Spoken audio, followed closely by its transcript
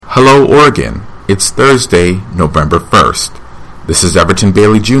Hello, Oregon. It's Thursday, November 1st. This is Everton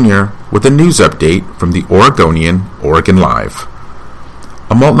Bailey Jr. with a news update from the Oregonian, Oregon Live.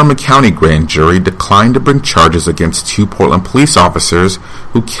 A Multnomah County grand jury declined to bring charges against two Portland police officers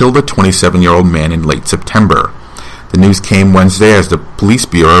who killed a 27-year-old man in late September. The news came Wednesday as the Police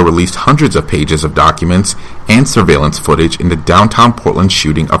Bureau released hundreds of pages of documents and surveillance footage in the downtown Portland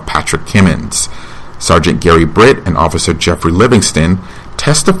shooting of Patrick Kimmons. Sergeant Gary Britt and Officer Jeffrey Livingston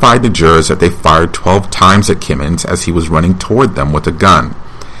testified to jurors that they fired 12 times at Kimmons as he was running toward them with a gun.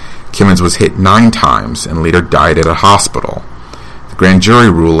 Kimmons was hit 9 times and later died at a hospital. The grand jury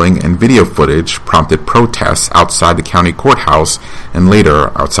ruling and video footage prompted protests outside the county courthouse and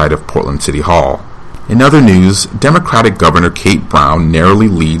later outside of Portland City Hall. In other news, Democratic Governor Kate Brown narrowly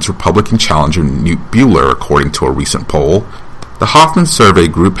leads Republican challenger Knute Buehler, according to a recent poll. The Hoffman Survey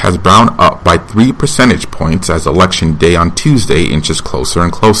Group has Brown up by 3 percentage points as Election Day on Tuesday inches closer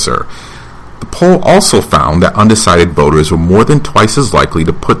and closer. The poll also found that undecided voters were more than twice as likely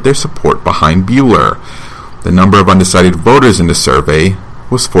to put their support behind Buehler. The number of undecided voters in the survey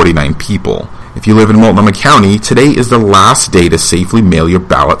was 49 people. If you live in Multnomah County, today is the last day to safely mail your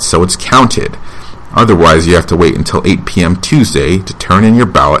ballot so it's counted. Otherwise, you have to wait until 8 p.m. Tuesday to turn in your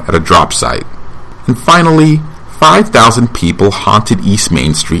ballot at a drop site. And finally, 5,000 people haunted East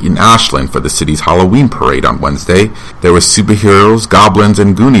Main Street in Ashland for the city's Halloween parade on Wednesday. There were superheroes, goblins,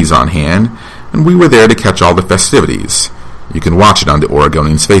 and Goonies on hand, and we were there to catch all the festivities. You can watch it on the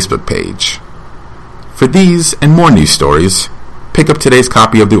Oregonian's Facebook page. For these and more news stories, pick up today's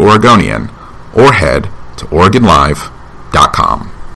copy of the Oregonian or head to OregonLive.com.